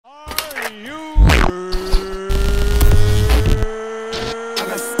I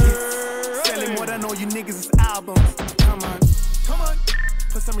got skits, selling more than all you niggas is albums. Come on,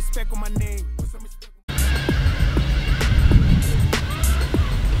 put some respect on my name.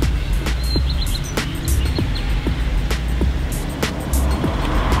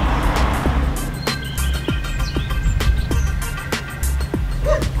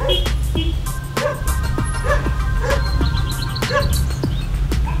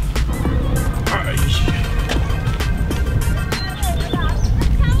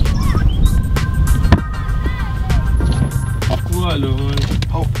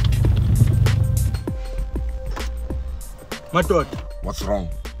 Oh. My daughter. What's wrong?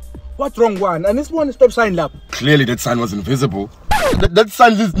 What's wrong, one? And this one stop sign lap. Clearly that sign was invisible. That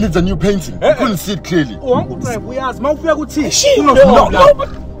sign needs a new painting. You couldn't see it clearly. Oh, I'm going to drive. We asked. No, this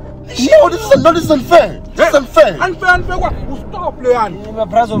is unfair. This is unfair. Unfair what? Stop, Leon.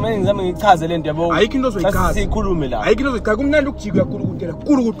 I can also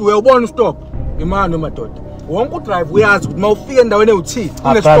stop. Imani madoda. Wonke drive uyazi ukuthi mawufika endaweni ewuthi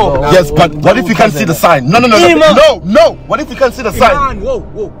unestop. Yes, but what if you can't see the sign? No. What if you can't see the sign? Man, whoa.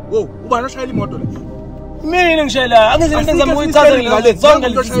 Ubani oshayela imoto la? Mina ngishayela, angize into engizama ukuyichaza zonke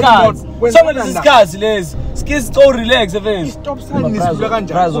lezi sikhathi. Zonke lezi sikhathi lezi. Skits go relax events. Stop sign nisivula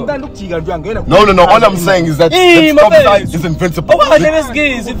kanjani? Untanda ukujika nje uyangena. No. All I'm saying is that stop sign is invincible. Okahle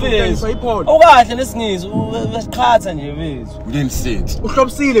nesingisi events. Okahle nesingisi uyasiqhatha nje events. We didn't see it.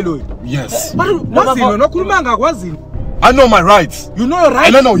 Uhlobisile lo. Yes. Mazino nokhuluma ngakwazini. I know my rights. You know your rights?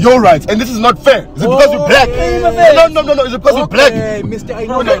 And I know your rights, and this is not fair. Is it because you're black? No. Is it because you're black? Hey, Mr. I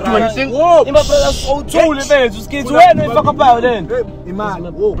know my rights.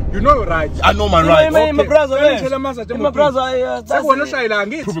 You know your rights. I know my rights.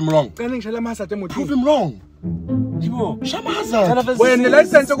 Prove him wrong. Prove him wrong. When the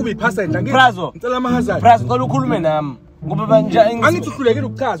license will be passenger, ngoba manje angithi uhlulekile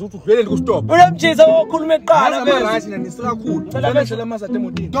ukuchaza ukuthi uvele ukustop uyamjisa okhuluma eqala bese right nanisa kakhulu ngicela ngishela amazathe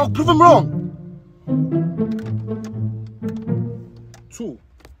emotini. No, prove him wrong. 2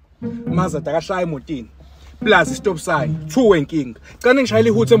 mazathe akashaya emotini plus stop sign 2 wenkinga cane ngishayela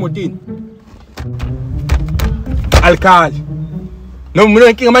ihuthe emotini alikhali noma mina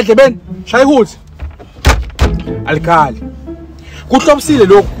wenkinga emadlebeni shaya ihuthe alikhali kuhlobisile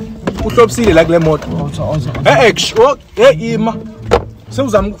lokho uhlobisile la kule moto ima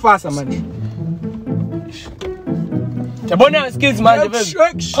sewuzama ukufasa manje yabona skills manje bese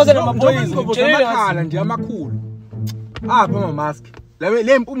chaza namaphoyisa ngitshela nje amakhulu apha ama mask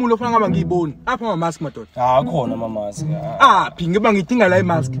le impumulo ofana ngaba ngiyiboni apha ama mask madoda khona ama mask aphi ngiba ngidinga la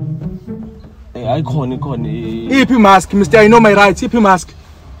imask ayikhona iphi mask Mr. I know my rights iphi mask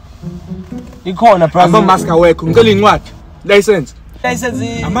ikhona brother ama mask awekho ngicela incwadi license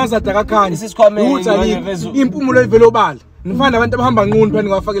amazatha akakhani isikhwameni impumulo ivele obala ngifana abantu abahamba nqunu phani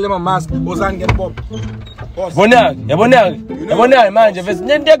ngawafakele ama mask ozani ngene bob yabona manje vese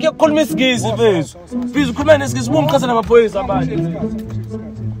nento yakhe yokukhuluma isigisi vese biza ukhuluma nesigisi ubungichaza namaphoyisa abanye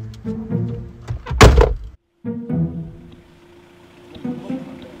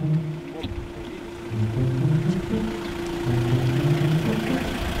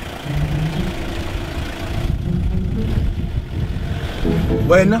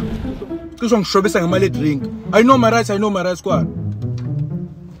wena cisho ngishobisa ngemali drink. I know my rights kwa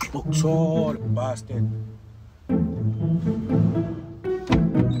ukuthola bastard.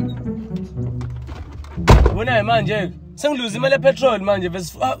 Bona manje sengiluza imali epetrol manje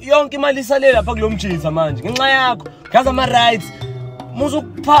bese yonke imali isale lapha kulomjisa manje ngenxa yakho ngaza ama rights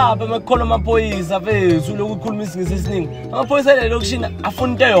muzukuphapha makukhona amaphoyisa bese lokukhuluma isingisi esiningi amaphoyisa lelo kushina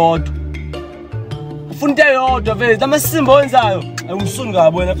afuna into eyodwa vese amasimba wenzayo ayungisuni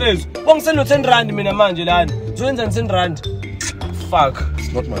kabi wena vese bongiseno 10 rand mina manje lana uzoyenza 10 rand fuck.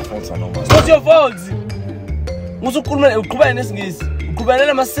 It's not my fault, I know. It's not your fault. Musukhuluma uqhubane nesingisi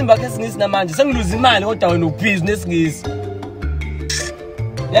uqhubanela amasimba akhe esingisi namanje sengiluza imali kodwa wena ubhizi nesingisi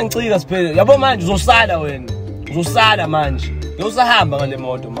yangicika siphela yabo manje uzosala manje uyosahamba ngale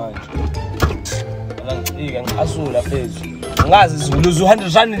moto manje ngicika ngiasula phezulu ngazi siluza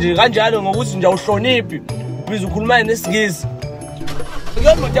 100 rand nje kanjalo ngokuthi nje awuhloniphi ubhizi ukhuluma nesingisi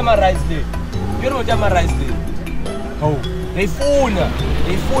ngiyona ama rights there oh Neyifuna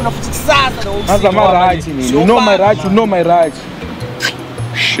futhi kusasa lo umsiki. That's my right. You know my rights.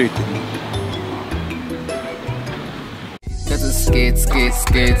 Shit. skits, skits,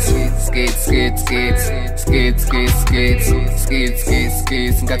 skits, skits, skits, skits, skits, skits, skits, skits, skits,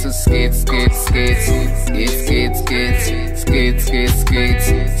 skits, got to skits, skits, skits, skits, skits, skits, skits, skits,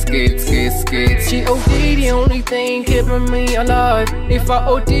 skits, skits, skits, skits. G.O.D. the only thing keeping me alive. If I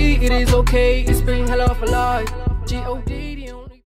O.D. it is okay, it's bring hell of a life. G.O.D.